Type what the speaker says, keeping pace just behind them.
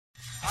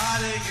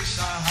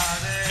Krishna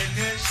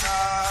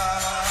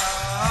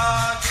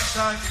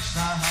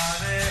Krishna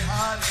Hare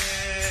Hare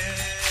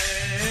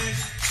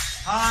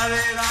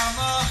Hare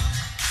Rama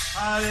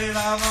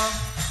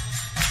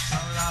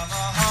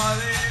Rama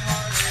Hare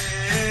Hare.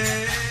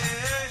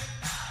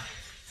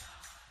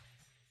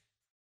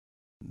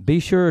 Be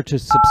sure to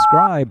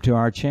subscribe to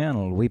our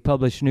channel. We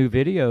publish new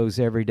videos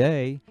every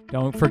day.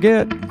 Don't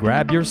forget,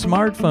 grab your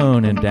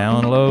smartphone and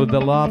download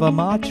the Lava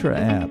Matra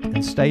app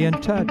and stay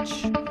in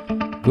touch.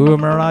 Guru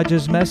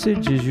Maharaj's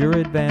message is your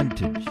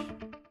advantage.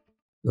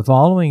 The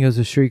following is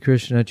a Sri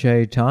Krishna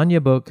Caitanya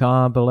book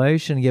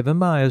compilation given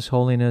by His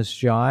Holiness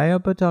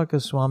Sārvabhauma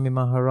Swami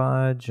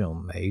Maharaj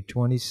on May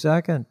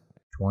 22nd,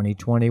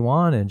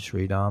 2021 in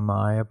Sri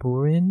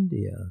Mayapur,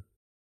 India.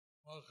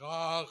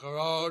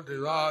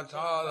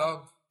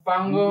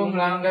 Pangum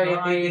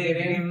langayati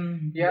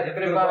hirim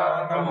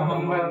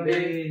yatripātamaham vande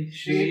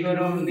Shri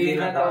Gurum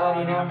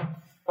Dinatarinam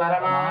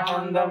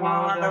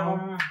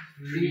Paramanandamadamam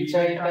Shri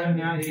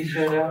Caitanya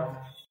Ishvara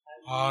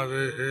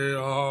Hare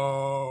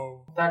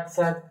Tat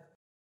Sat.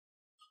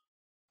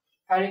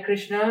 Hare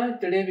Krishna.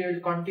 Today we will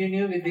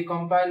continue with the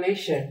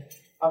compilation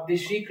of the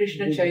Sri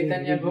Krishna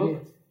Caitanya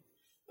book.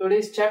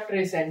 Today's chapter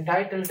is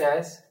entitled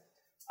as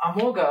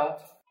Amogha.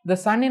 The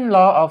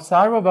son-in-law of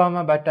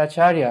Sārvabhauma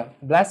Bhaṭṭācārya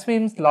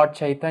blasphemes Lord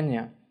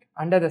Caitanya.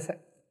 Under the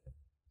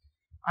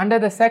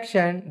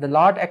section, the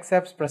Lord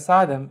accepts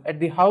prasadam at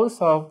the house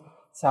of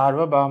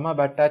Sārvabhauma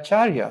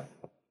Bhaṭṭācārya.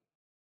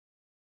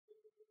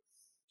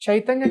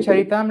 Caitanya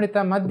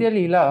Charitamrita Madhya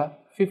Leela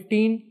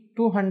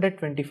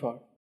 15:224.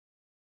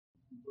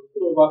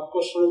 বাক্য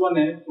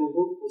শ্রবণে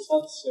প্রভুর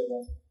প্রসাদ সেবা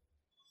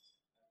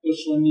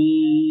শুনি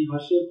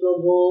হাসে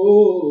প্রভু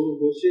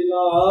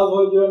বসিলা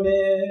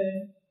ভজনে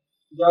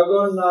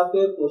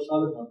জগন্নাথের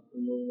প্রসাদ ভক্ত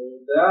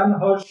ধ্যান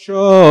হর্ষ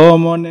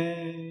মনে.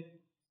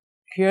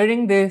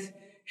 Hearing this,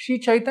 Sri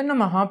Chaitanya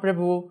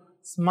Mahaprabhu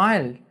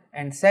smiled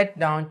and sat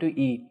down to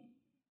eat.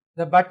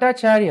 The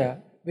Bhattacharya,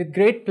 with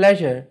great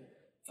pleasure,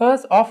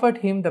 first offered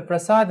him the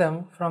prasadam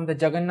from the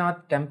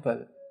Jagannath temple.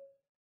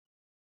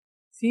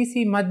 CC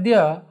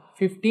Madhya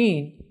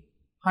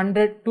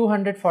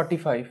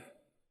 15:245.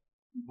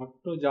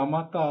 Bhatt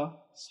জামাতা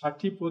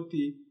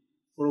ষাঠিপতি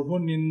প্রভু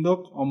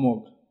নিন্দক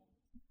অমোঘ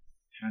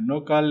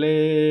হেনকালে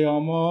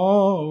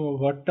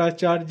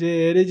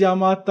ভট্টাচার্যের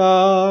জামাতা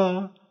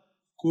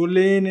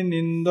কুলীন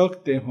নিন্দক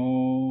তেহ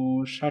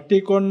ষাটি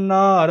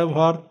কন্যার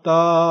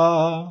ভর্তা.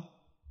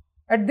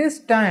 At this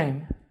time,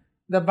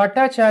 the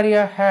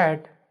Bhattacharya had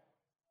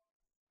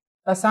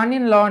a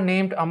son-in-law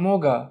named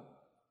Amogha,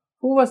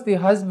 who was the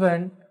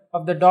husband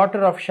of the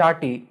daughter of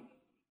Shati.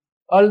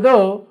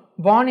 Although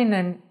born in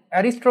an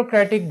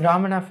aristocratic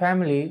Brahmana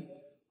family,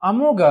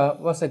 Amogha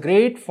was a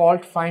great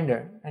fault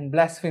finder and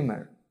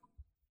blasphemer.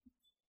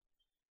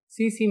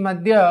 CC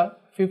Madhya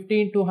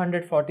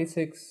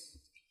 15:246.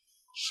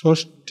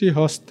 ষষ্ঠী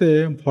হস্তে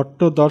ভট্ট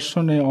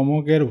দর্শনে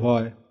অমোঘের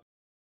ভয়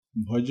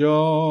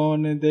ভজন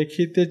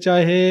দেখিতে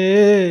চাহে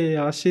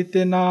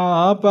আসিতে না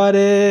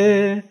পারে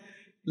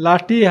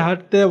লাঠি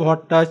হাঁটতে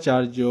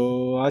ভট্টাচার্য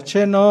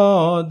আছেন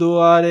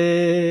দুয়ারে.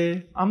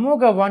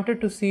 Amogha wanted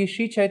to see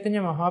Sri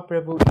Chaitanya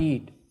Mahaprabhu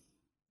eat,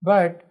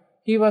 but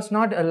he was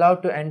not allowed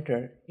to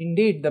enter.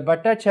 Indeed, the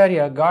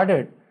Bhattacharya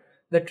guarded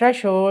the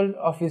threshold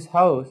of his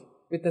house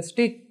with a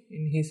stick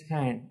in his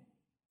hand.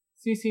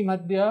 CC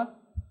Madhya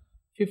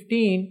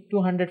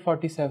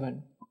 15:247.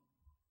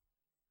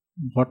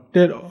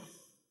 ভট্টের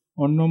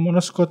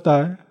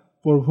অন্যমনস্কতায়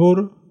প্রভুর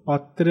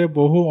পাত্রে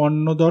বহু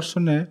অন্ন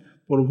দর্শনে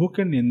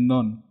প্রভুকে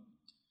নিন্দন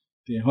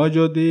দেহ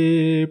যদি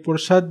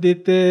প্রসাদ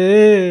দিতে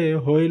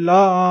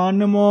হইলা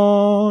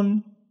আনমন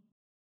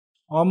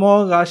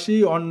অমোঘ আসি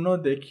অন্ন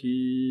দেখি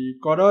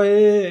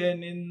করয়ে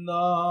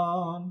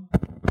নিন্দন.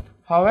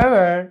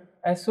 However,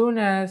 as soon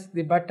as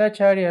the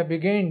Bhattacharya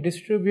began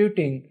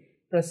distributing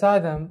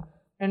prasadam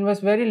and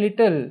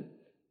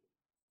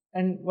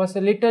was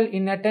a little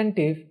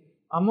inattentive,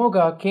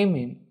 Amogha came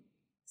in.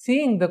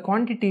 Seeing the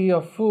quantity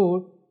of food,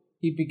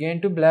 he began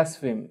to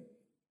blaspheme.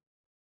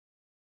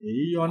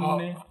 এই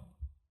অন্নে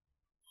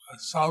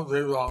Some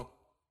people,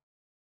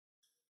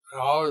 they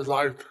always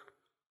like to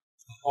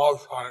fault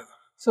find.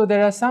 So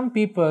there are some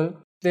people,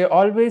 they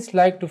always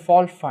like to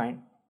fault find.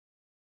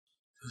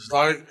 It's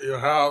like you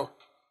have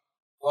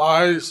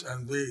flies and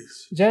bees.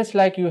 Just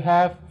like you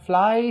have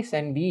flies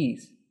and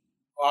bees.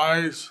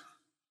 Flies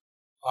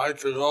like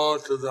to go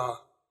to the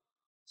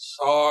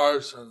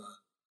sores and the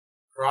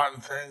rotten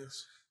things.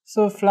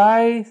 So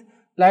flies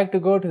like to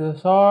go to the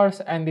sores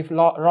and the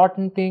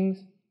rotten things.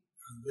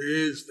 And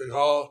bees, they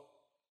go to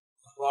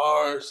the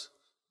flowers,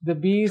 The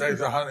bees, take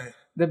the honey.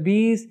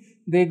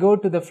 they go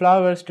to the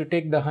flowers to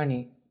take the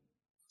honey.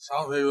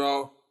 Some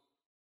people,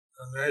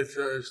 the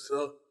nature is to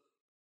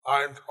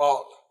find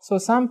fault. So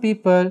some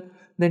people,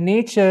 the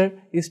nature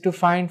is to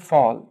find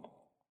fault.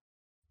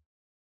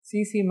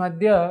 CC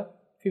Madhya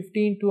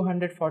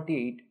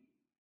 15:248.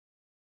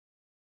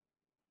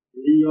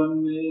 এই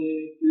অন্নে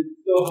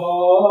তৃপ্ত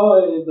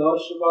হয়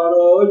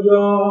 10-12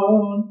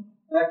 জন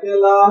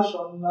একলা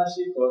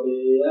সন্ন্যাসী করে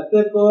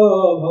এতেক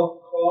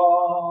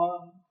ভক্ষণ.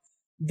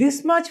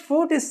 This much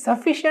food is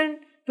sufficient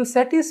to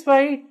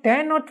satisfy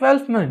 10 or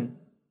 12 men.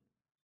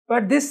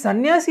 But this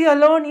sannyasi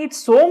alone eats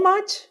so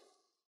much?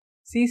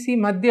 C.C.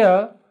 Madhya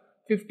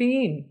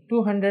 15,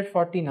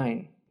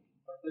 249.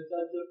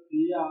 Bhattacharya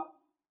ক্রিয়া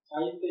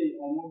চাইতেই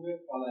অমোঘের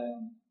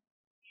পলায়ন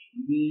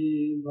শুনি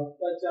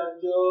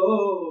ভট্টাচার্য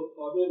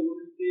তবে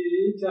উল্টি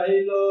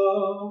চাইল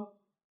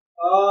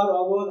তার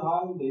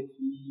অবধান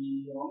দেখি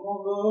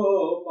অমোঘ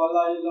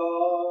পলাইল.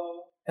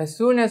 As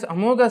soon as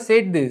Amogha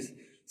said this,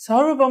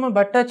 Sārvabhauma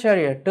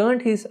Bhaṭṭācārya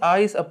turned his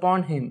eyes upon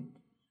him.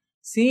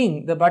 Seeing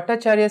the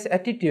Bhattacharya's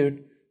attitude,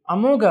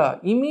 Amogha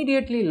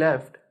immediately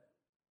left.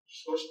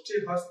 ষষ্ঠী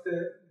হস্তে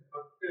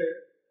ভট্টে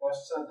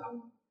পশ্চাধাম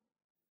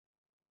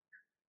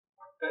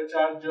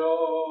ভট্টাচার্য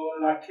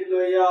লাঠি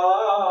লইয়া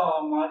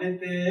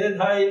মারিতে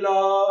ধাইল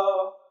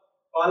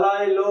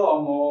পালাইল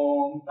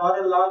অমং তার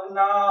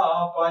লাগনা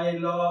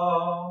pile.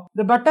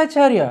 The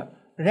Bhattacharya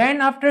ran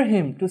after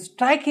him to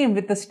strike him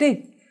with a stick,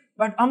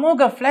 but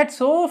Amogha fled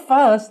so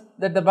fast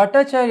that the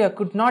Bhattacharya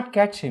could not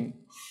catch him.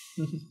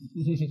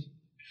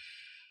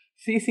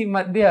 C.C.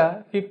 Madhya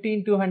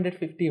 15,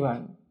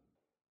 251.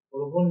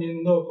 প্রভু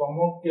নিন্দ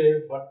কমককে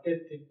ভট্টের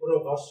তীব্র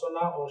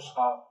ভর্সনা ও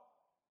সাপ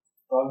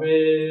তবে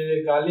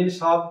গালি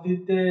সাপ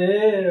দিতে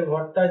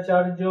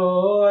ভট্টাচার্য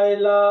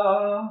আইলা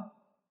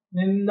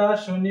নিন্দা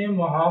শুনি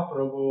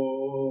মহাপ্রভু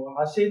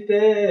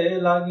হাসিতে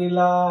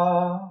লাগিলা.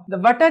 The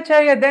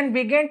Bhattacharya then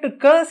began to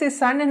curse his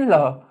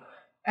son-in-law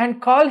and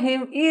call him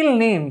ill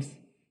names.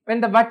 When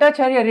the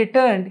Bhattacharya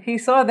returned, he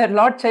saw that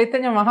Lord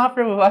Caitanya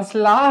Mahaprabhu was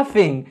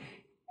laughing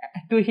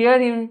to hear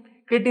him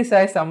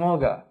criticize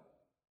Amogha.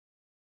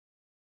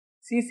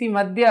 C.C.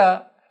 Madhya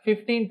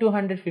 15,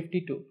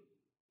 252.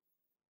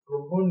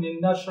 প্রভুর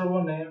নিন্দা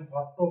শ্রবণে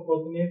ভট্ট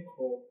পত্নীর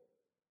ক্ষোভ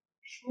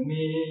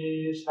শুনি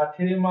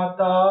ষাঠির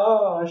মাতা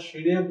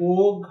শিরে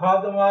বুক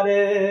ঘাত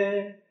মারে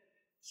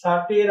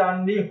ষাটির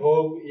আন্ডি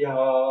হোক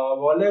ইহা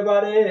বলে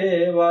বারে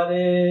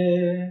বারে.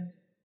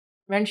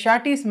 When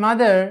Shati's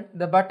mother,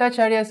 the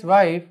Bhattacharya's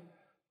wife,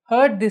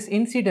 heard this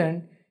incident,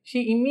 she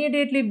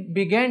immediately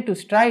began to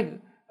strike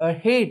her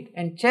head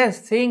and chest,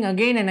 saying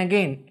again and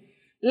again,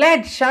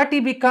 "Let Shati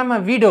become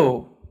a widow."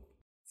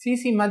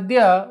 C.C.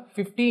 Madhya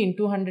 15,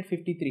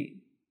 253.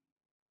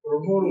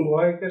 প্রভুর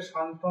উভয়কে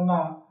সান্ত্বনা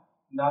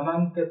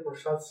নানান্তে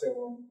প্রসাদ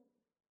সেবন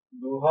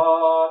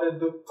দুহার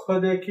দুঃখ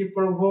দেখি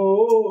প্রভু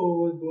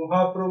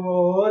দুহা প্রভু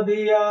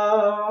দিয়া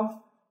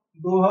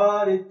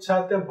দুহার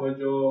ইচ্ছাতে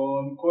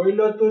ভোজন কইল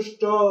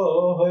তুষ্ট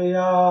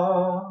হইয়া.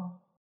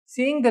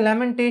 Seeing the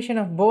lamentation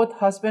of both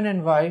husband and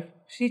wife,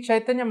 Sri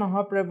Caitanya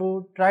Mahaprabhu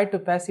tried to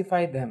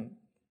pacify them.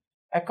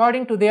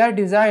 According to their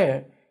desire,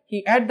 he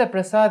ate the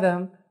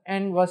prasadam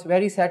and was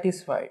very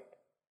satisfied.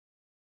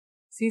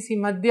 C.C.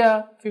 Madhya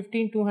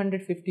 15,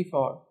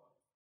 254.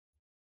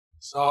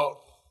 So,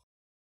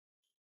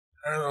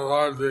 and the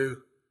Lord, the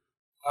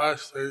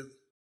last thing,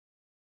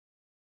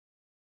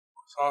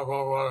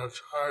 Sārvabhauma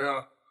Bhaṭṭācārya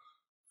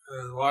and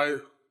his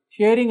wife,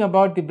 Hearing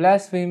about the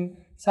blasphemy,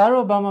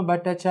 Sārvabhauma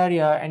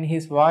Bhaṭṭācārya and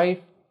his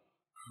wife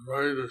were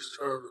very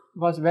disturbed.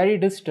 was very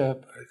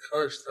disturbed. They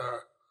cursed their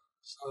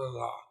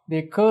son-in-law.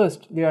 They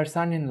cursed their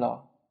son-in-law.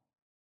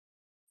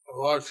 The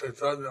Lord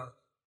Caitanya,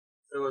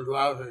 he was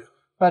laughing,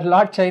 But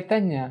Lord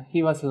Caitanya,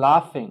 he was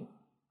laughing.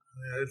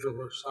 and he ate the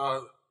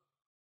prasad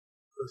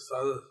to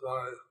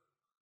satisfy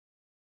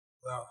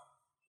them.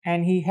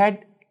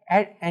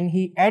 And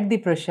he ate the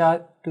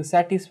prasad to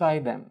satisfy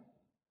them.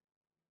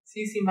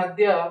 C.C.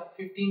 Madhya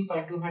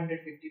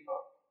 15.254.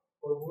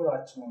 প্রভুর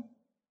আচমন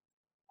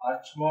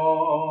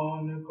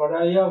আচমন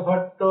করাইয়া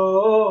ভট্ট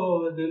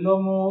দিল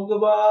মুখ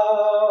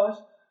বাস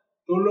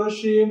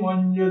তুলসী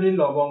মঞ্জুরি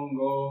লবঙ্গ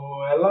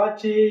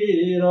এলাচি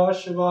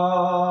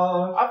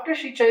রসবাস. After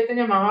Sri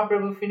Chaitanya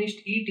Mahaprabhu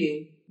finished eating,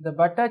 the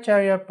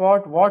Bhattacharya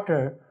poured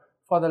water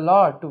for the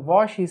Lord to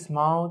wash his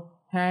mouth,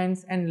 hands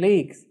and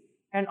legs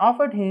and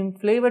offered him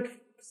flavored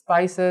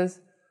spices,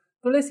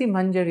 tulasi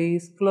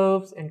manjaris,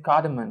 cloves and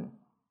cardamom.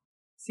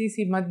 C.C.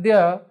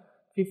 Madhya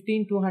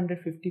 15,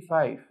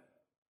 255.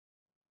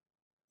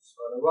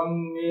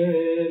 সর্বাঙ্গে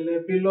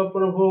লেপিল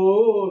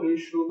প্রভুর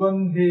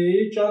সুগন্ধি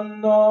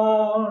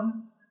চন্দন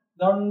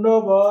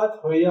দণ্ডবৎ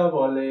হইয়া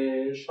বলে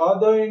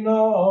সদৈন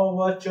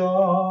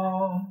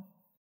বচন.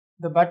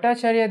 The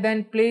Bhattacharya then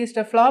placed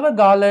a flower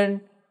garland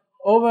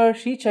over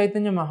Sri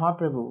Chaitanya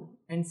Mahaprabhu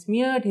and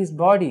smeared his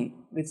body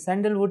with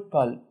sandalwood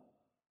pulp.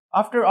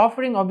 After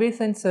offering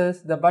obeisances,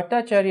 the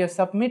Bhattacharya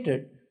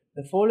submitted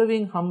the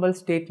following humble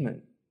statement.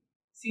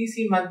 C.C.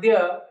 Madhya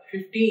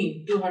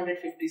 15,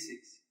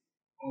 256.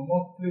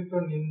 অমকৃত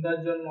নিন্দার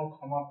জন্য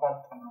ক্ষমা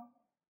প্রার্থনা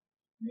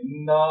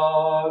নিন্দা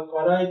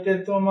করাইতে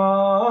তোমা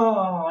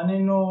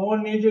আনিনো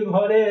নিজ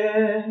ঘরে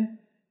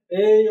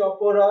এই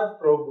অপরাধ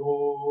প্রভু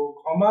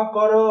ক্ষমা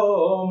করো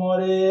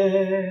মরে.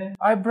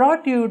 I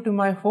brought you to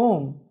my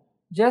home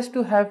just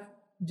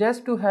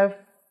to have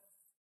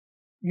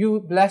you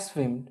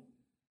blasphemed.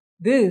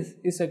 This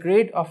is a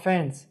great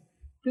offense.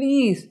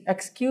 Please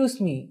excuse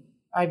me.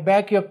 I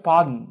beg your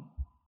pardon.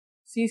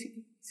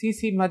 C.C.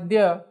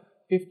 Madhya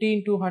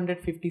 15,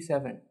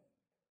 257.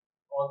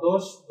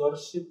 অদোষ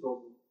দর্শী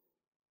প্রভু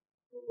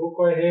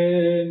কহে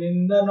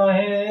নিন্দা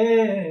নহে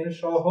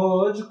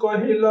সহজ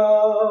কহিল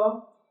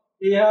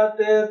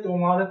ইহাতে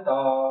তোমার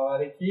তার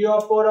কি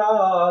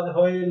অপরাধ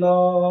হইল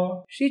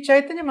Sri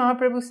Chaitanya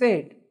Mahaprabhu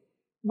said,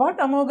 "What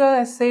Amogha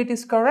has said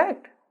is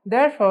correct.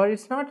 Therefore,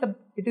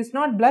 it is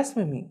not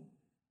blasphemy.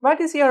 What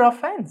is your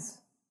offense?"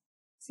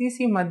 C.C.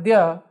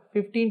 Madhya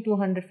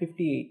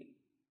 15:258.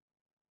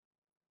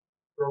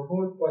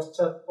 প্রভুর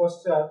পশ্চাৎ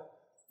পশ্চাৎ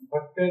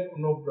ভট্টের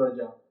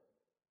অনুব্রজা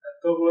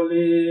এত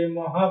বলি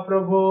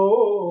মহাপ্রভু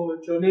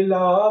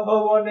চলিলা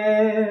ভবনে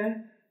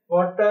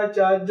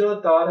ভট্টাচার্য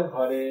তার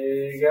ঘরে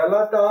গেল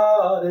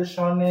তার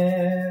শনে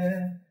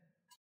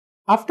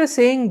After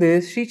saying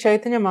this, Sri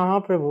Chaitanya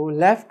Mahaprabhu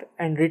left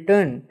and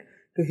returned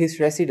to his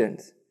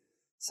residence.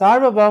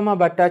 Sārvabhauma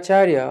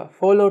Bhaṭṭācārya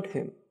followed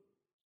him.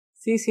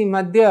 C.C.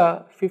 Madhya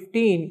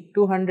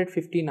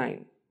 15:259.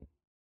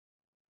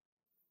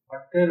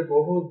 ভট্টের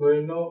বহু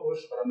দৈন্য ও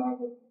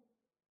শরণাগত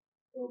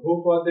প্রভু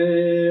পদে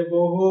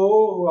বহু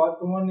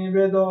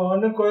আত্মনিবেদন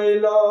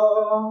কইল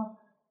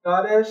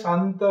তারে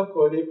শান্ত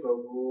করি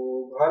প্রভু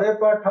ঘরে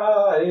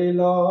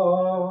পাঠাইল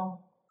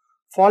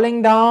Falling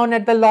down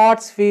at the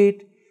Lord's feet,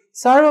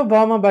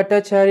 Sārvabhauma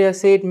Bhaṭṭācārya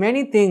said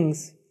many things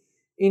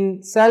in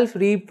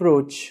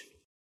self-reproach.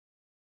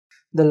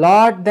 The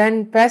Lord then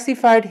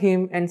pacified him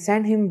and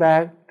sent him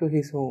back to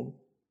his home.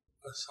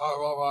 The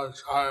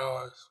Sārvabhauma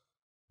was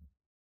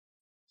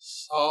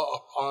so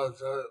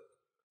apologetic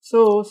So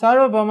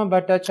Sārvabhauma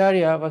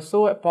Bhaṭṭācārya was so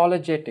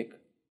apologetic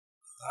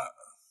that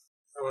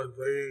he was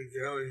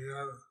begging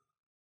again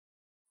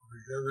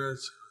forgiveness,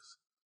 he was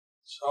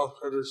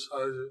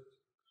self-criticizing.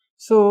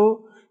 So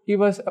he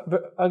was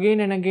again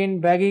and again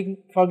begging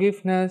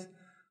forgiveness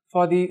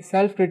for the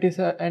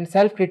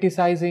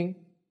self-criticizing.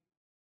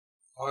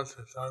 Lord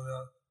Caitanya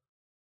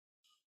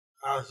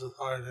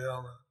pacified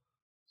him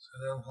and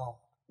sent him home.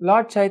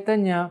 Lord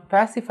Chaitanya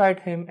pacified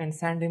him and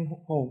sent him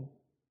home.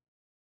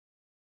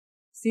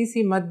 C.C.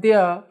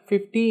 Madhya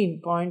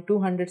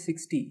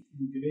 15:260.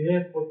 গৃহে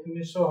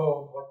পত্নী সহ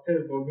ভট্টের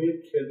গভীর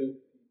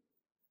খেদুক্তি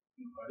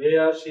ঘরে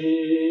আসি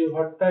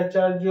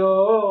ভট্টাচার্য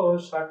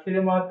সাক্ষীর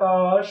মাতা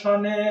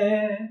শনে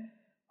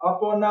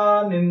আপনা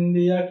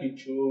নিন্দিয়া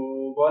কিছু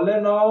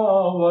বলেন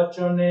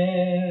বচনে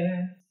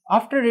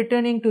After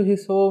returning to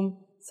his home,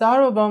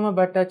 Sārvabhauma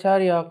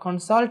Bhaṭṭācārya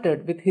consulted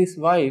with his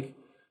wife,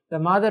 the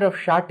mother of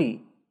Shati.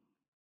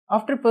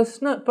 After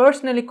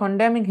personally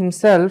condemning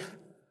himself,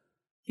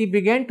 he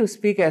began to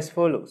speak as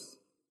follows.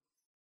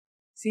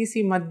 C.C.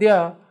 Madhya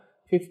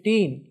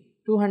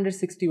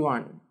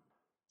 15:261.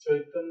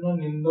 Chaitanya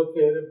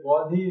নিন্দকের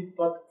বধি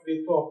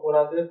তৎকৃত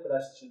অপরাধের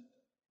প্রায়শ্চিত্ত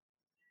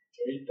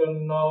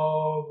চৈতন্য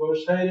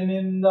গোসাইর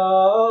নিন্দা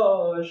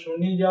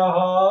শুনি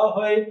যাহা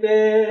হইতে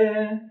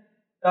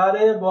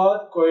তারে বধ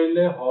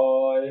কইলে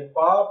হয়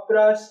পাপ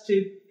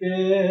প্রায়শ্চিত্তে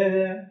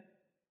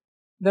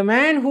The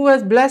man who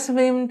has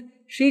blasphemed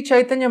Sri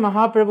Chaitanya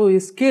Mahaprabhu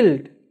is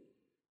killed.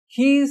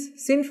 His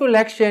sinful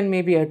action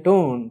may be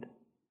atoned.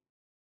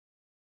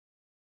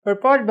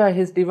 Purport by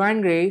His Divine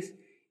Grace,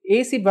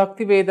 A.C.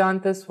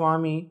 Bhaktivedanta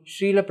Swami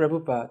Srila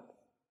Prabhupada.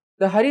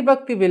 The Hari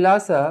Bhakti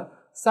Vilasa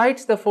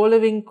cites the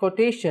following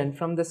quotation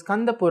from the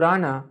Skanda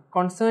Purana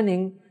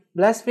concerning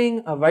blaspheming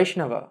a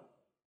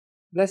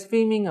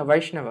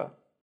Vaishnava.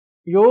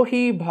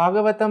 Yohi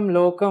Bhagavatam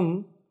Lokam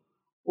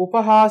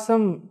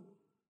Upahasam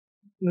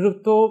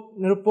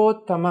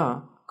Nrupottama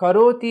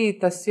Karoti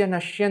Tasya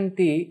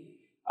Nashyanti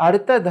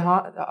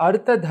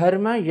Artha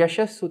Dharma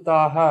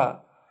Yashasutaha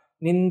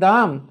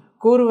Nindam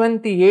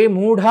Kurvanti Ye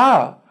Moodha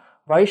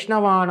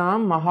Vaishnavanam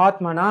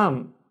Mahatmanam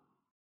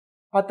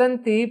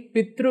Patanti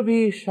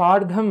Pitrubhi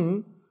Shardham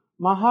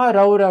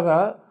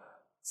Maharaurava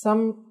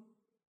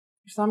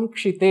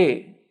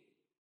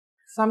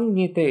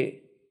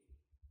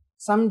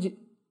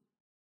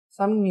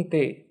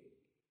Samgnite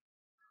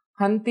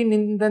Hanti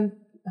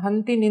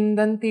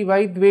Nindanti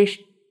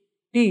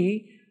Vaidveshti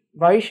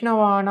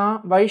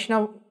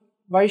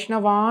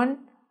Vaishnavan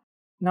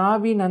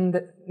Navi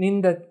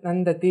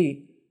Nandati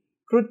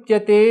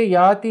Krutyate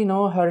Yati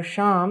no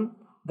Harsham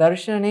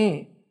Darshane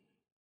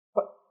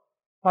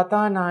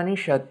Patanani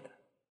Shat.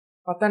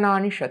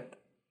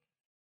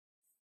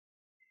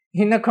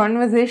 In a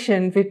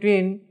conversation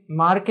between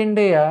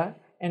Markandeya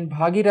and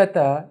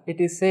Bhagiratha, it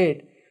is said,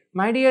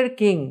 "My dear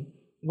king,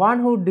 one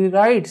who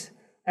derides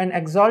an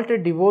exalted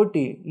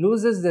devotee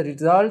loses the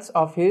results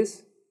of his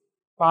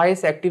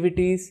pious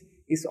activities,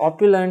 his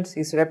opulence,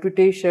 his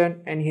reputation,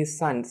 and his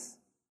sons.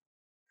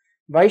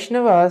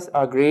 Vaishnavas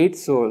are great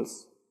souls.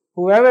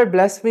 Whoever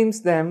blasphemes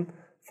them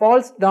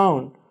falls down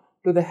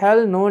to the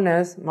hell known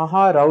as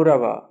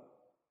Maharaurava,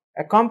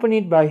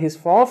 accompanied by his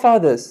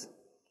forefathers.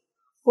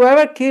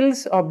 Whoever kills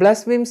or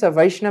blasphemes a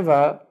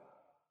Vaishnava,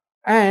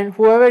 and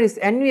whoever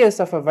is envious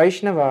of a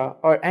Vaishnava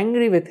or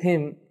angry with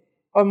him,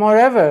 or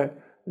moreover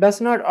does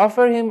not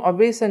offer him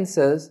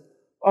obeisances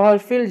or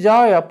feel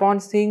joy upon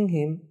seeing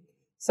him,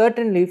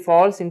 certainly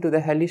falls into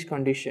the hellish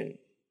condition."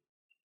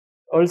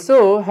 Also,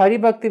 Hari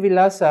Bhakti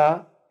Vilasa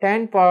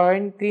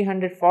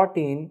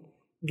 10.314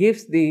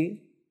 gives the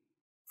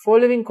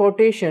following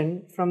quotation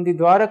from the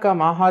Dwaraka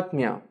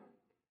Mahatmya.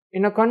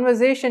 In a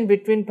conversation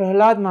between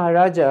Prahlad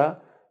Maharaja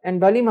and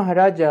Bali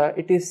Maharaja,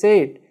 it is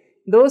said,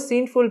 those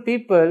sinful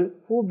people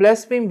who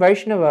blaspheme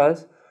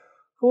Vaishnavas,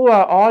 who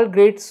are all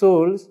great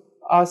souls,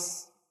 are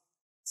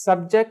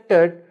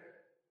subjected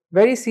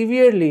very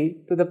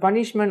severely to the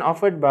punishment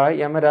offered by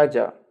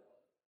Yamaraja.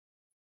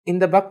 In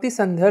the Bhakti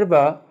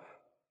Sandarbha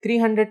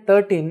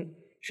 313,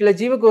 Srila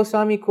Jiva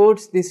Goswami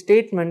quotes this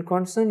statement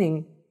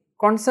concerning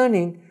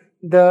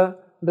the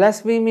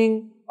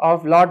blaspheming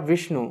of Lord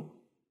Vishnu.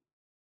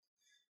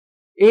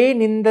 E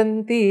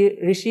nindanti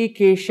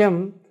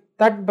rishikesham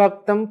tad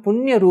bhaktam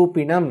punya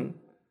rupinam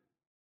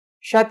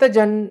shata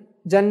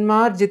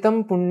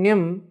janmarjitam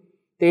punyam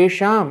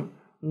tesham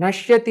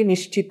nashyati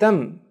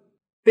nishchitam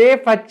te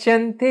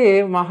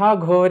pachyante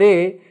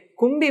mahaghore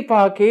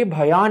kumbipake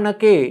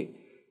bhayanake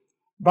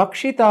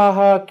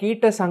bhakshitaha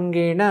kita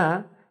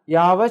sangena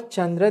yavat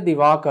chandra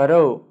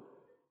divakaro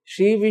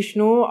Shri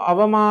Vishnu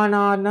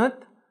avamananat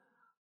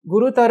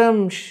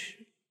gurutaram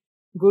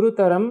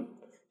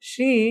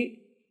Shri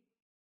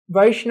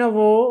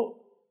Vaishnavo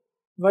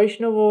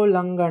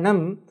langanam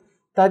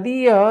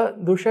tadiya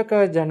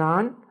dushaka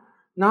janan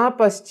na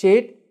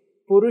paschet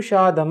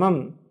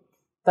purushadamam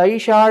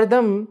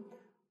taishardam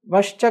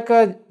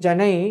vaschaka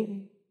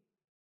janai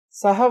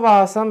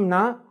sahavasam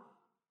na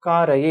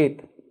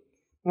karayet.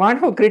 One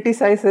who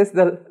criticizes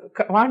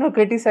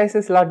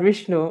Lord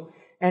Vishnu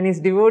and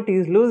his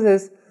devotees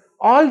loses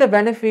all the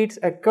benefits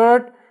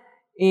occurred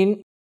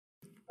in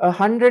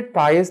 100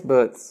 pious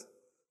births.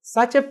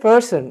 Such a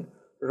person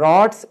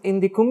rots in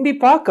the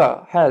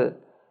Kumbhipaka hell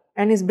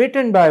and is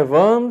bitten by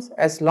worms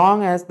as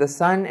long as the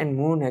sun and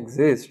moon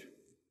exist.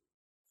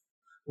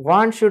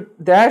 One should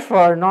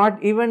therefore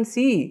not even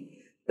see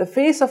the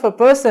face of a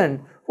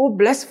person who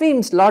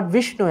blasphemes Lord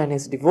Vishnu and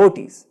his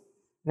devotees.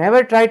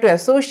 Never try to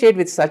associate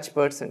with such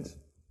persons.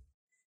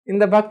 In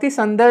the Bhakti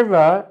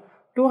Sandarbha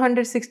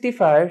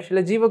 265,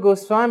 Srila Jiva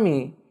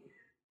Goswami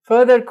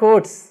further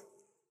quotes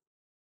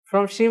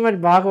from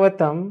Srimad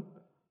Bhagavatam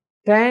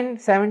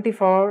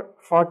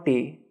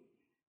 10:74-40.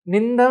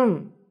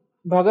 Nindam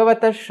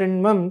Bhagavata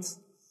Shrinmams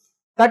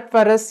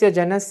Tatparasya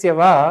Janasya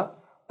Va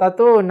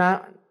Tato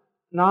na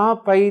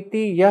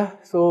paiti yah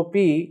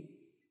sopi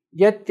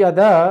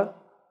yatyada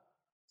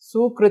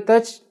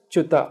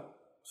sukritachyuta.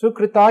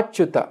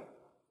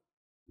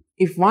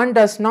 If one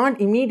does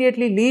not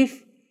immediately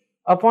leave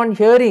upon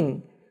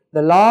hearing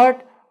the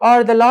Lord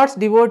or the Lord's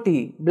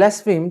devotee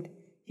blasphemed,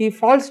 he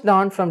falls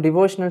down from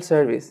devotional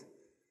service.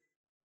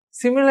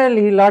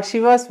 Similarly, Lord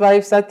Shiva's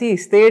wife Sati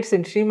states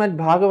in Srimad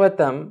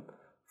Bhagavatam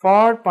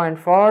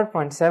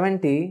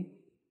 4.4.70,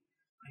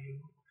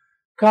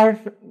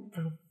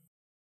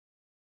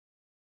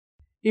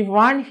 if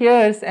one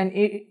hears an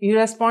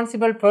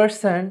irresponsible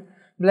person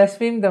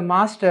blaspheme the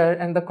master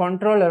and the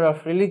controller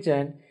of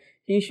religion,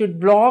 he should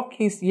block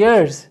his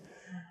ears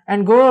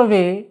and go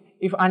away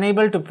if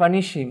unable to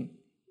punish him.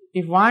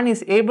 If one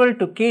is able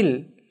to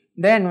kill,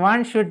 then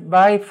one should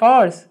by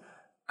force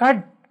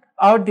cut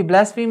out the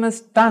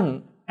blasphemer's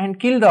tongue and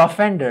kill the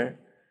offender,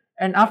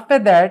 and after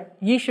that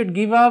he should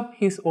give up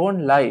his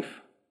own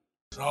life.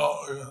 So,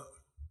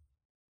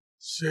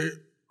 see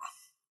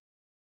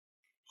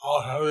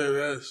how heavy it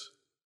is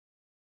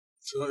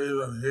to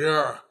even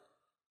hear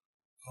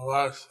the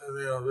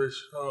blasphemy of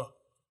Vishnu or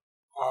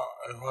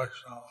a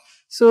Vaishnava.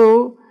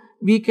 So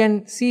we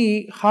can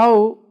see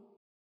how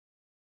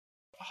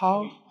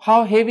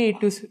heavy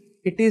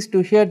it is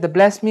to hear the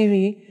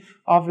blasphemy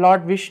of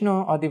Lord Vishnu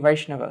or the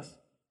Vaishnavas.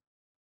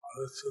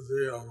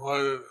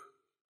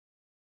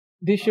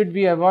 This should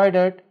be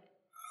avoided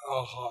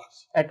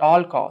at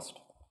all cost.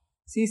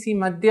 CC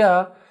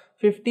Madhya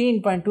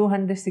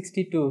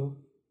 15.262.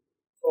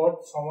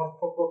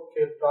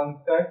 সমর্থপক্ষে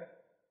প্রাণত্যাগ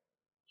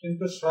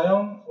কিন্তু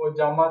স্বয়ং ও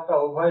জামাতা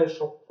উভয়ে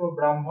শত্রু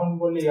ব্রাহ্মণ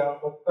বলিয়া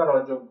হত্যার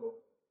অযোগ্য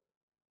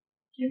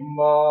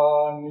কিংবা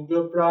নিজ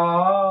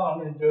প্রাণ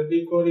যদি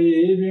করি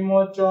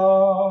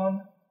বিমোচন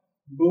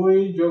দুই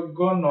যোগ্য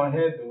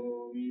নহে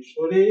দুই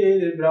শরীর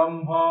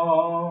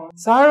ব্রাহ্মণ.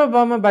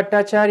 Sārvabhauma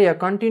Bhaṭṭācārya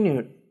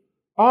continued,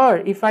 or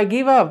if I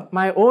give up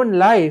my own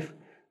life,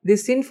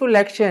 this sinful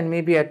action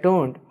may be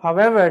atoned.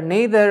 However,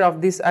 neither of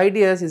these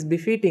ideas is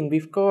befitting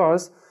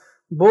because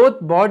both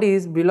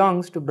bodies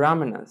belongs to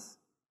Brahmanas.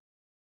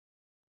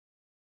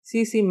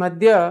 CC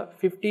Madhya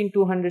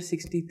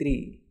 15.263.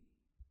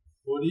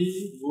 Hari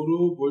গুরু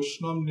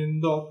বৈষ্ণব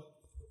নিন্দক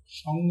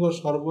সঙ্গ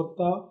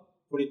সর্বতা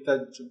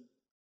পরিত্যাজ্য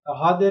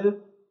তাহাদের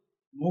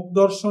মুখ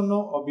দর্শন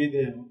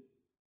অবিধেয়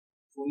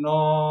পুনঃ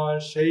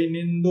সেই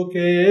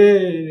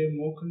নিন্দকের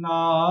মুখ না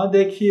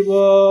দেখিব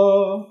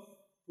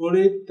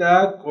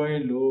পরিত্যাগ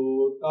কইল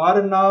তার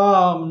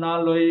নাম না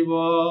লইব.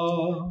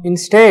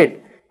 Instead,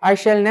 I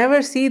shall never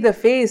see the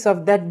face of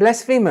that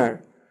blasphemer.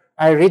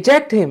 I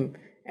reject him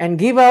and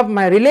give up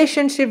my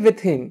relationship with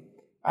him.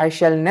 I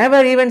shall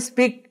never even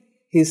speak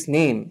his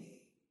name.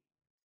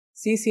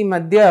 CC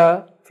Madhya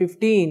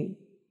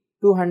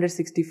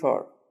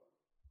 15.264.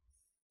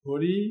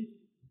 Hari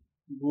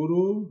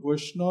গুরু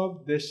বৈষ্ণব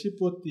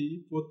দেশীপতি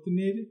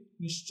পত্নীর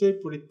নিশ্চয়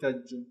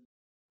পরিত্যাজ্য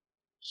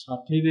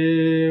ষাঠিরে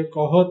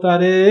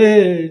কহতারে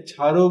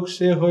ছাড়ুক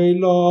সে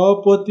হইল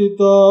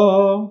পতিত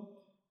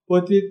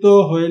পতিত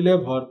হইলে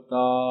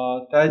ভর্তা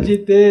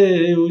ত্যাজিতে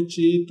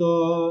উচিত.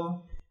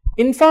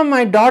 Inform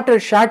my daughter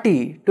Shati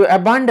to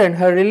abandon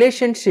her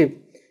relationship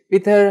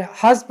with her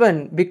husband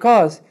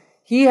because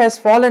he has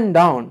fallen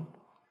down.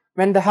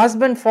 When the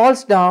husband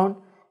falls down,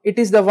 it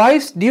is the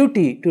wife's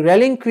duty to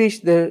relinquish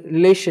the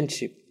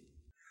relationship.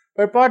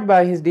 Purport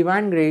by His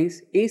Divine Grace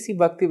A.C.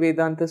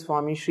 Bhaktivedanta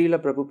Swami Srila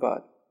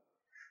Prabhupada.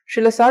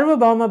 Srila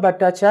Sārvabhauma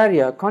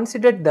Bhaṭṭācārya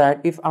considered that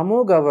if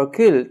Amogha were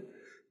killed,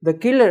 the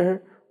killer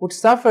would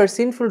suffer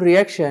sinful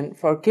reaction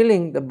for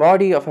killing the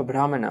body of a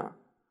Brahmana.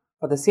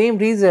 For the same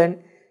reason,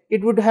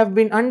 it would have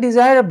been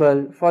undesirable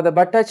for the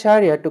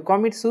Bhaṭṭācārya to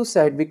commit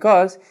suicide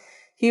because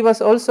he was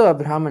also a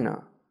Brahmana.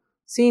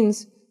 Since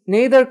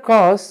neither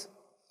cause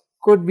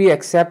could be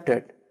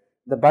accepted,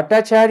 the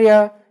Bhaṭṭācārya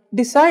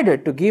decided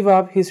to give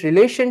up his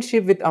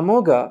relationship with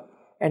Amogha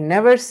and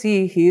never see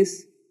his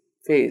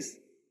face.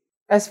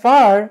 As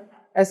far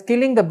as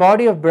killing the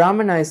body of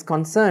Brahmana is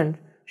concerned,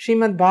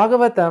 Srimad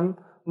Bhagavatam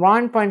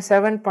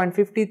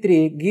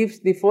 1.7.53 gives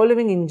the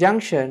following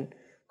injunction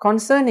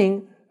concerning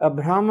a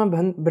Brahma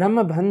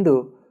Bandhu,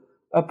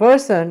 a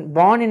person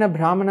born in a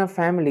Brahmana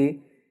family,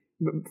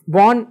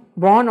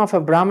 born of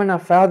a Brahmana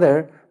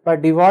father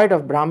but devoid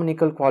of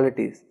Brahmanical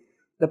qualities.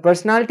 The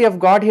personality of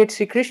Godhead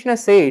Sri Krishna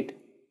said,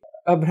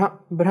 a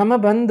Brahma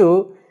Bandhu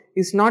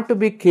is not to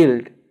be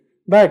killed,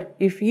 but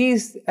if he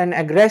is an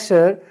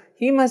aggressor,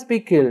 he must be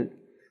killed.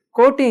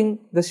 Quoting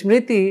the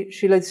Smriti,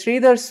 Srila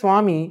Sridhar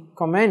Swami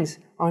comments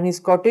on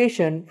his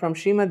quotation from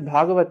Srimad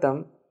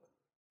Bhagavatam,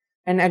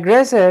 an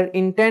aggressor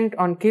intent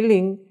on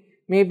killing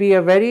may be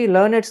a very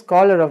learned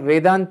scholar of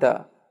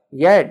Vedanta,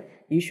 yet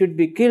he should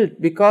be killed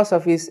because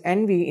of his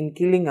envy in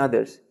killing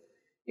others.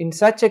 In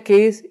such a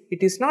case,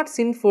 it is not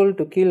sinful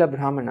to kill a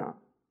Brahmana.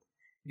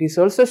 It is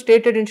also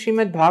stated in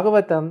Srimad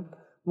Bhagavatam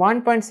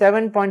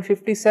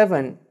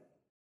 1.7.57,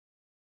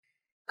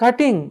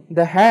 cutting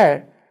the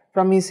hair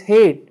from his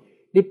head,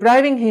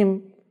 depriving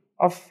him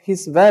of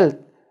his wealth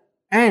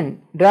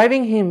and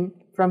driving him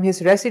from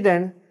his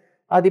residence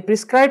are the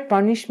prescribed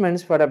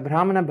punishments for a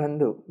Brahma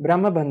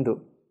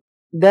Bandhu.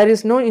 There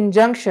is no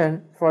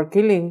injunction for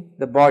killing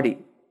the body.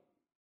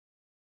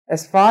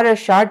 As far as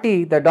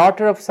Shati, the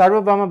daughter of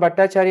Sārvabhauma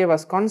Bhaṭṭācārya,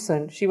 was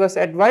concerned, she was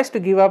advised to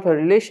give up her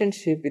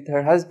relationship with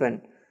her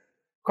husband.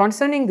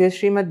 Concerning this,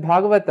 Srimad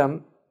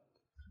Bhagavatam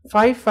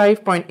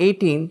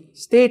 5.5.18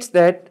 states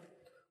that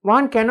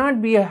one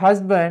cannot be a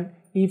husband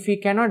if he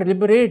cannot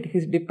liberate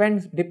his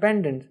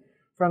dependents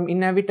from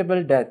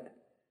inevitable death.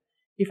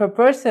 If a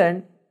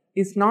person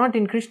is not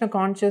in Krishna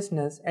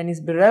consciousness and is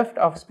bereft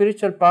of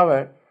spiritual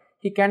power,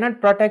 he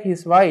cannot protect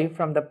his wife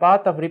from the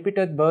path of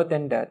repeated birth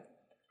and death.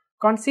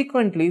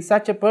 Consequently,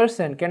 such a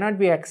person cannot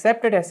be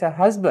accepted as a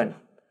husband.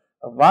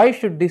 A wife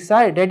should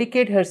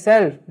dedicate her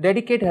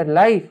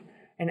life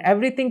and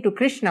everything to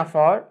Krishna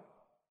for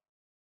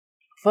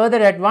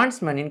further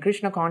advancement in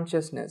Krishna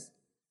consciousness.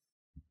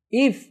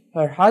 If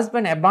her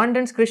husband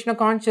abandons Krishna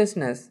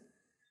consciousness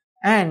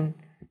and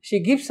she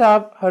gives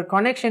up her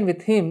connection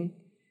with him,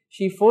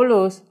 she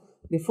follows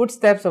the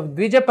footsteps of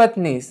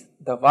Dvijapatnis,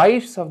 the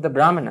wives of the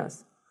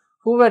Brahmanas,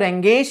 who were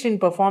engaged in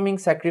performing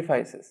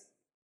sacrifices.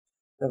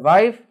 The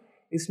wife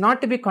is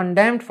not to be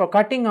condemned for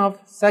cutting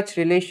off such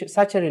a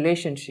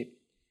relationship.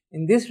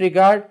 In this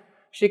regard,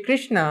 Shri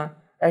Krishna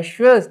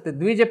assures the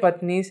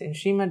Dvijapatnis in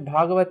Srimad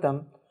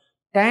Bhagavatam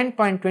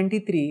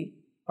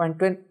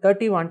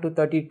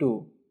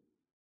 10.23.31-32.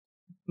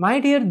 My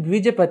dear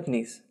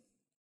Dvijapatnis,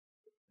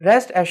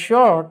 rest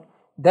assured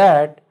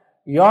that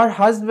your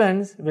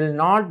husbands will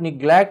not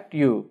neglect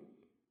you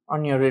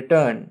on your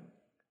return,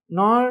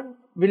 nor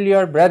will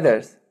your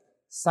brothers,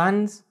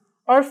 sons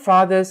or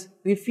fathers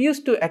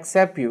refuse to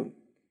accept you,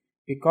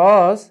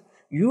 because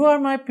you are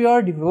my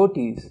pure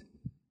devotees.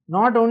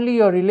 Not only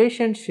your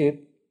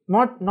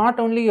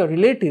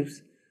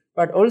relatives,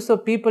 but also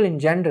people in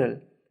general,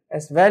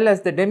 as well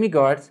as the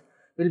demigods,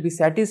 will be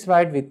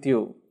satisfied with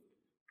you.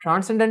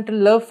 Transcendental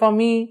love for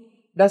me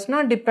does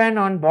not depend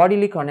on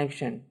bodily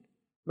connection,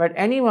 but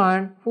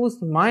anyone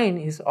whose mind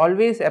is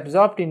always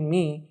absorbed in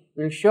me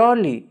will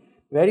surely,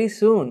 very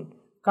soon,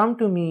 come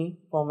to me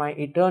for my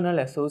eternal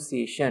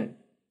association.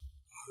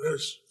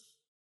 This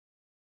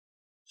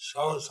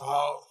shows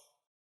how,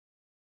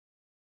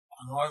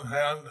 on one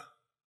hand,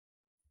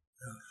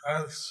 the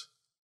offense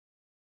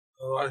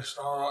of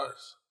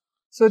Vaishnavas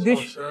So is so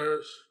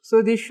serious.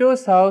 this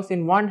shows how,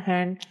 in one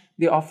hand,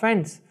 the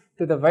offense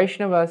to the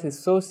Vaishnavas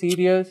is so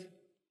serious. On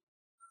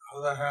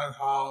the other hand,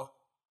 how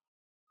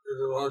the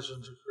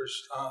devotion to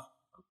Krishna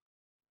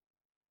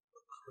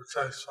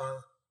protects one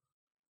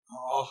from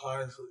all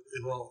kinds of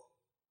evil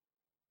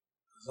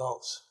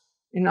results.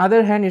 In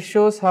other hand, it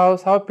shows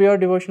how pure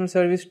devotional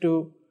service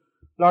to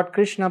Lord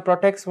Krishna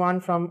protects one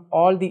from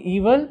all the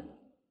evil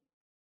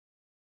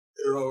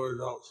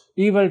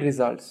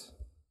results.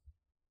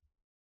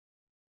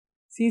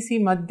 CC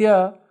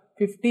Madhya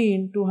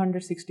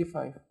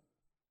 15:265.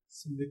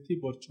 স্মৃতি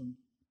বচন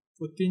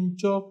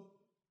পতিঞ্চ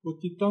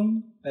পতিতং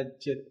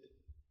ত্যাজ্যেত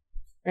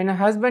When a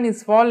husband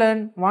is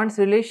fallen, one's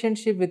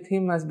relationship with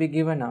him must be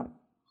given up.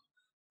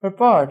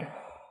 Purport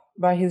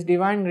by His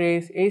Divine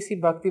Grace A.C.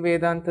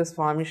 Bhaktivedanta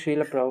Swami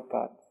Srila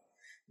Prabhupada.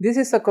 This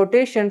is a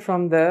quotation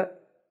from the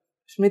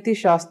Smriti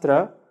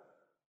Shastra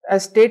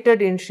as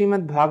stated in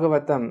Srimad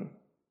Bhagavatam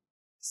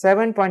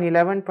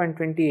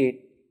 7.11.28.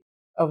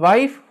 A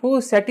wife who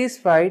is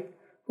satisfied,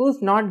 who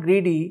is not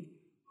greedy,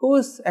 who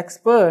is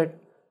expert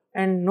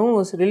and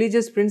knows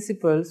religious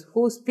principles,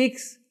 who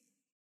speaks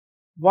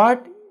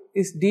what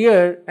is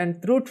dear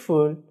and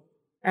truthful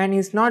and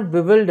is not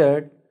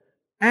bewildered,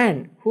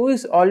 and who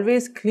is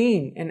always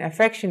clean and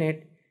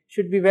affectionate,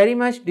 should be very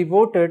much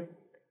devoted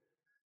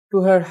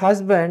to her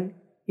husband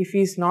if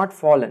he is not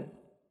fallen.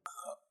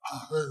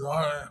 This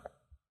morning,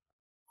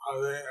 I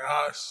being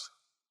asked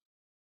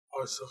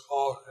what's the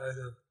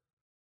qualification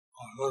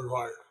of a good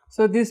wife.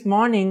 So this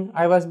morning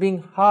I was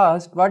being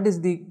asked what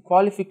is the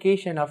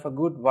qualification of a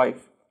good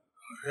wife.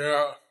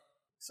 Here,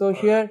 So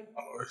here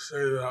we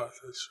see that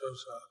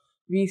description.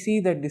 we see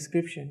the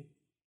description.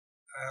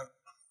 And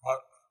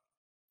but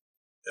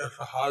if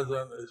the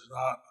husband is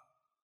not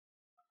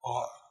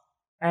fallen,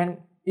 And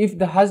if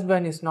the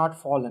husband is not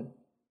fallen,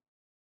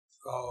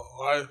 so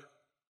wife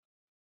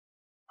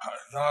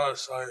is not a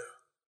slave.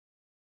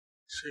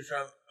 She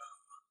can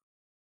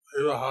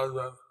leave the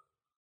husband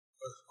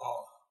with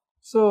fallen.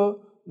 so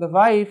the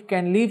wife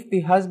can leave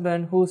the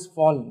husband who is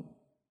fallen.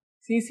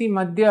 CC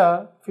Madhya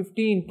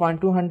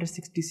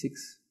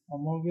 15.266.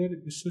 অমোঘের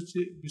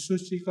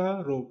বিসূচিকা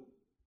রূপ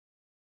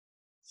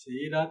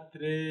সেই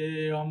রাত্রে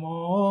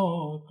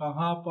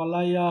কাহা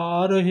পলাইয়া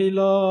রহিল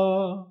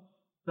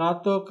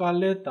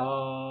প্রাতকালে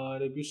তার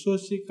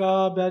বিসূচিকা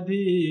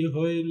ব্যাধি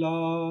হইল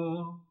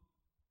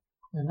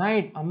The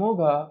night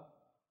Amogha,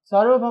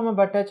 Sārvabhauma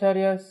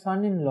Bhaṭṭācārya's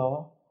son-in-law,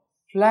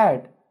 fled,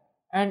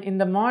 and in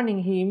the morning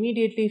he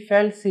immediately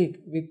fell sick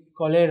with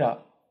cholera.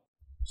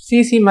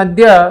 CC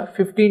Madhya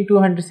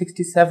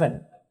 15.267.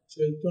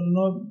 Chaitanya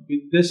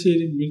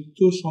বিদ্বেষীর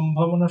মৃত্যু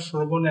সম্ভাবনা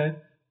শ্রবণে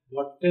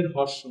ভট্টের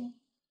হর্ষ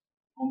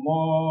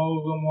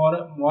অমোঘ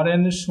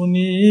মরেন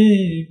শুনি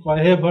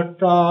কহে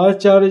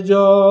ভট্টাচার্য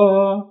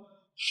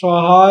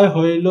সহায়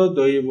হইল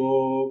দৈব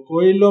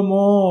কইল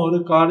মোর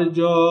কার্য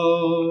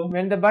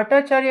When the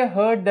Bhattacharya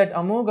heard that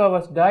Amogha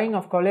was dying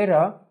of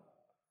cholera,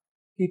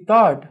 he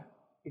thought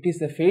it is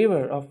the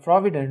favor of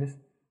providence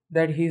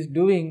that he is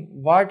doing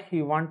what he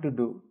want to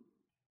do.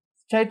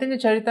 Caitanya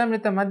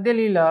Charitamrita Madhya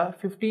Leela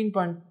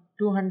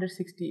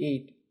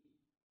 15.268.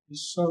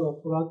 ঈশ্বর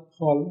অপরাধ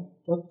ফল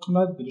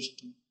তৎক্ষণাৎ দৃষ্ট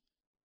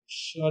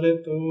ঈশ্বরে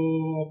তো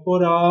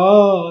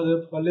অপরাধ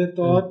ফলে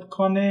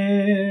তৎক্ষণে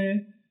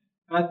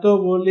এত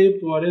বলি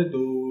পরে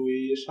দুই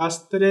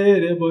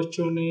শাস্ত্রের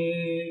বচনে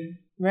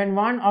When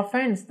one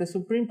offends the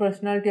Supreme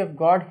Personality of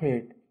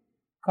Godhead,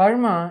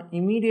 karma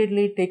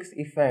immediately takes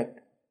effect.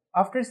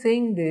 After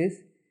saying this,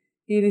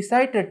 he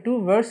recited 2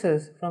 verses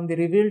from the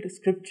revealed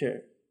scripture.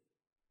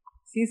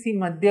 CC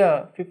Madhya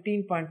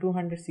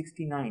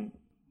 15.269.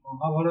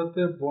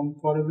 মহাভারতের বন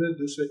পর্বে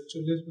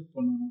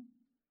 241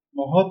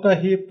 মহতা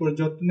হি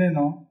প্রযত্নেন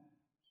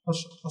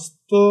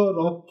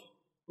হস্তরথ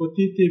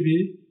পতিতিভি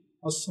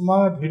অস্মা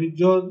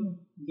ভীর্য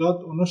যৎ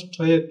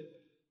অনুষ্ঠয়েত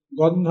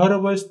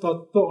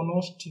গন্ধর্বস্তত্ত্ব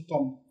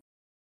অনুষ্ঠিতম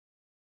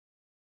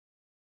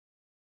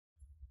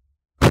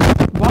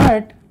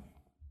What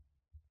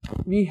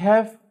we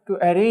have to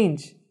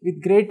arrange with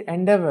great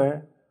endeavor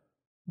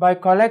by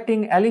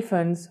collecting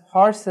elephants,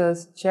 horses,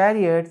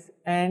 chariots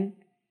and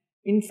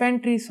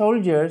infantry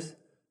soldiers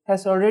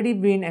has already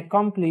been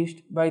accomplished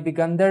by the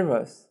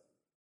Gandharvas.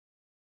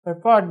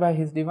 Purport by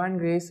His Divine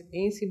Grace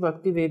A.C.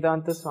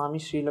 Bhaktivedanta Swami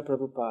Srila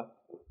Prabhupada.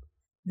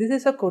 This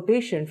is a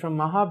quotation from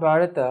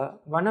Mahabharata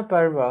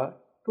Vanaparva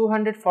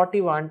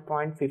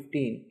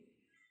 241.15.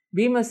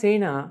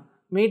 Bhimasena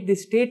made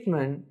this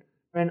statement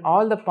when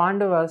all the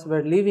Pandavas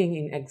were living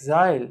in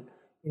exile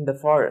in the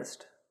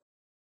forest.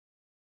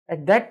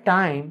 At that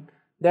time,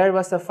 there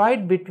was a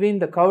fight between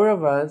the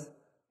Kauravas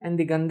and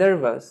the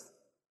Gandharvas.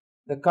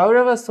 The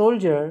Kaurava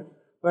soldiers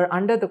were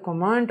under the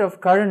command of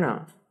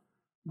Karna,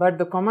 but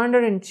the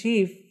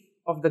commander-in-chief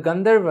of the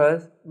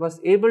Gandharvas was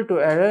able to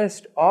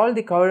arrest all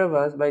the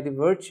Kauravas by the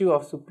virtue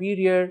of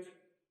superior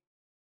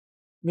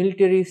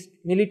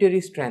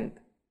military strength.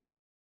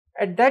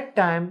 At that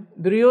time,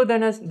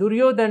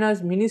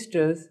 Duryodhana's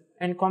ministers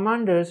and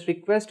commanders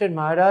requested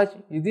Maharaj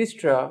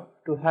Yudhishthira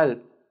to help.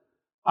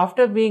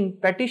 After being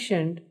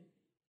petitioned,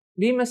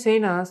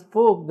 Bhimasena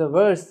spoke the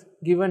verse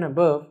given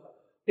above,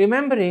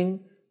 remembering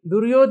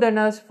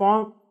Duryodhana's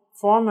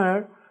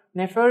former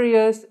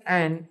nefarious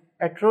and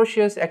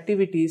atrocious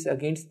activities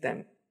against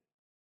them.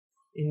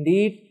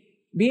 Indeed,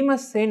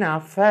 Bhimasena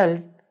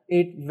felt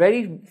it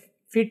very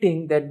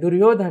fitting that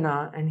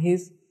Duryodhana and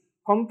his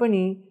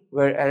company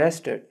were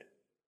arrested.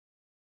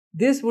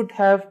 This would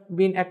have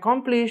been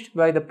accomplished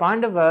by the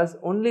Pandavas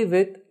only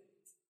with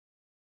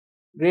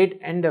great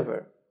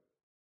endeavor.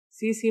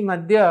 CC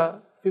Madhya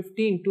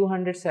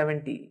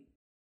 15.270.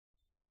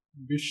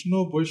 Vishnu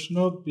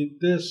বৈষ্ণব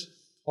বিদ্বেষ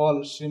ফল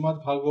শ্রীমদ্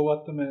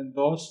ভাগবতমে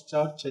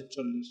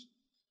 10.4.46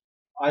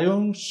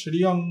 আয়ং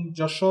শ্রিয়ং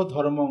যশ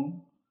ধর্মং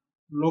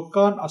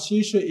लोकान्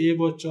आशीष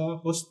एव च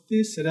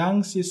हस्ति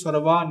श्रेयांसि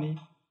सर्वाणि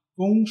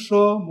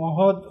पुंसो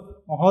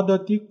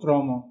महदति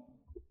क्रम.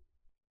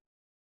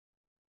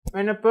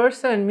 When a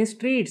person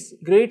mistreats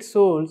great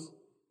souls,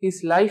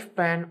 his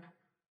lifespan,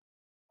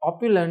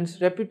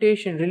 opulence,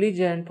 reputation,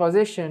 religion,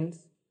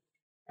 possessions,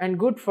 and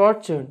good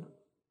fortune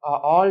are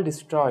all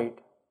destroyed.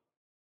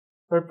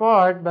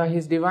 Purport by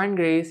His Divine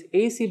Grace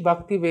A.C.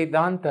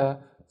 Bhaktivedanta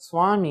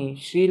Swami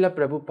Srila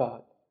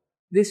Prabhupada.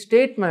 This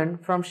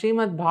statement from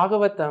Srimad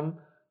Bhagavatam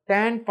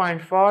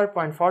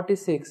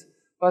 10.4.46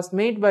 was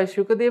made by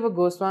Shukadeva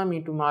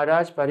Goswami to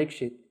Maharaj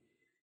Parikshit.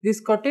 This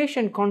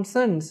quotation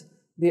concerns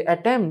the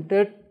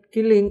attempted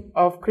killing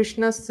of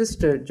Krishna's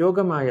sister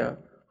Jogamaya,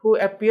 who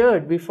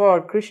appeared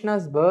before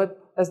Krishna's birth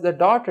as the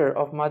daughter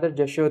of Mother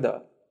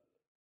Jashoda.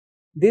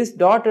 This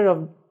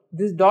daughter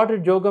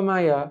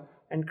Jogamaya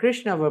and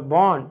Krishna were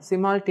born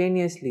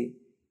simultaneously,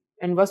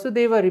 and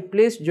Vasudeva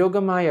replaced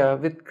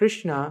Jogamaya with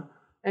Krishna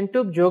and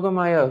took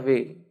Jogamaya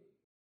away.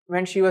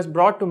 When she was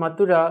brought to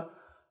Mathura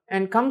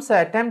and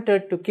Kamsa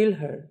attempted to kill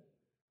her,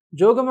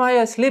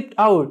 Jogamaya slipped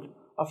out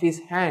of his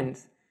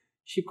hands.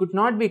 She could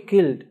not be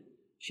killed.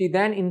 She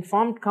then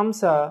informed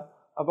Kamsa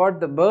about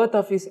the birth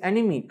of his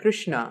enemy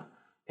Krishna,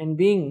 and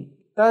being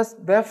thus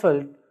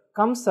baffled,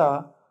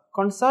 Kamsa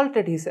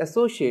consulted his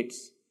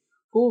associates,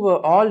 who were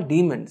all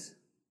demons.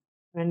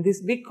 When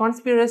this big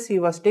conspiracy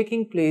was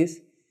taking place,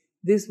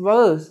 this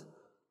verse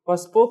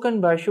was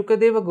spoken by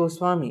Shukadeva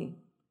Goswami.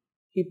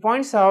 He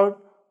points out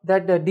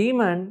that the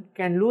demon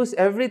can lose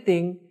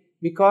everything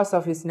because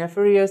of his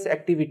nefarious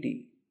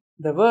activity.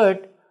 The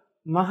word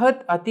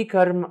Mahat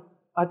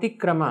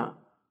Atikrama,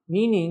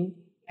 meaning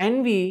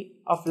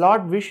envy of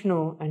Lord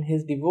Vishnu and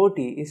his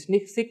devotee, is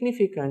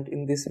significant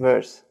in this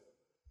verse.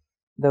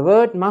 The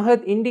word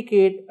Mahat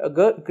indicates a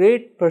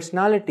great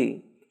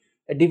personality,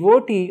 a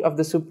devotee of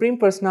the Supreme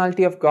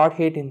Personality of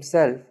Godhead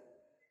Himself.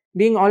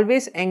 Being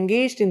always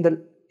engaged in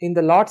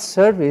the Lord's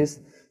service,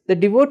 the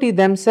devotee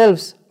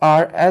themselves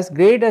are as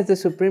great as the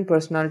Supreme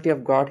Personality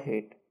of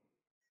Godhead.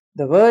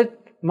 The word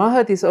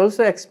Mahat is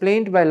also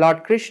explained by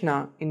Lord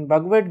Krishna in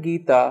Bhagavad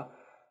Gita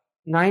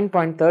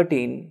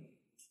 9.13.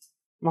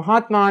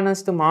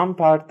 Mahatmanastu mam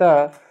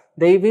partha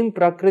devim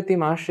prakritim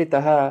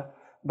ashritaha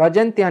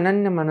bhajanti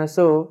ananya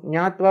manaso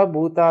jnatva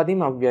bhutadim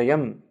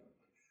avyayam.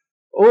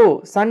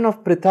 O son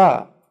of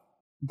Pritha,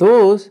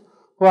 those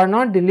who are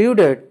not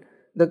deluded,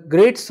 the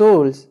great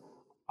souls,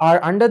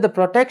 are under the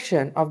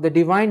protection of the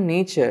divine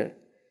nature.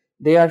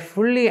 They are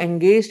fully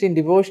engaged in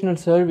devotional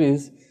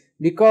service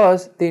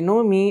because they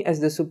know me as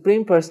the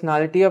Supreme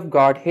Personality of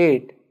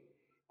Godhead,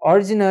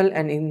 original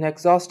and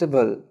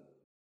inexhaustible.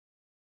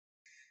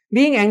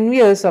 Being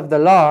envious of the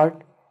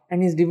Lord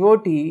and His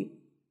devotee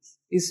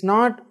is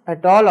not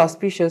at all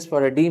auspicious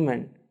for a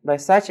demon. By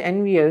such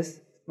envy,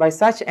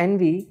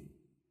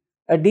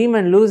 a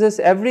demon loses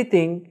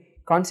everything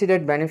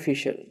considered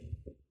beneficial.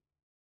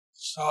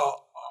 So,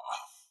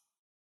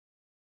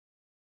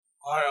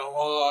 by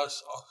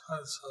Amogha's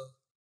offensive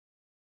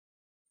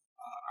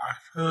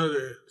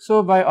activity,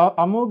 So by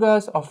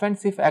Amogha's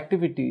offensive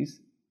activities,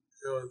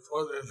 he was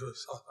put into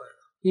suffering.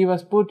 he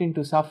was put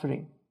into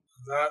suffering.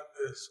 That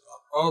is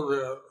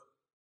appropriate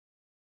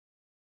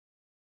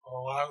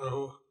for one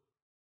who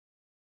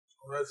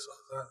commits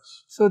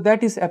offense. So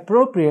that is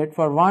appropriate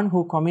for one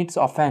who commits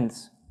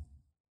offense.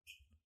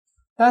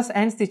 Thus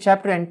ends the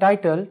chapter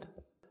entitled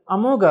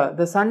Amogha,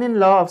 the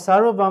son-in-law of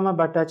Sārvabhauma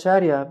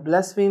Bhaṭṭācārya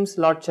Blasphemes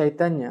Lord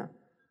Caitanya.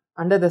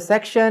 Under the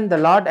section, the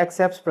Lord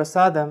accepts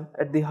prasadam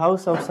at the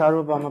house of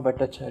Sārvabhauma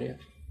Bhaṭṭācārya.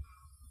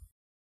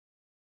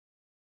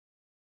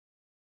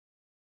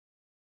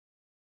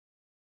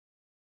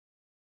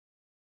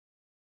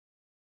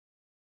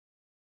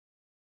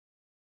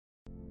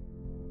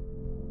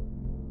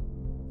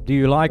 Do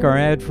you like our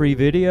ad-free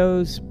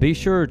videos? Be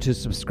sure to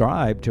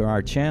subscribe to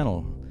our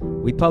channel.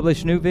 We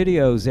publish new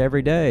videos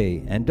every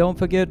day, and don't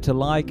forget to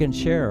like and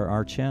share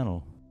our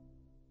channel.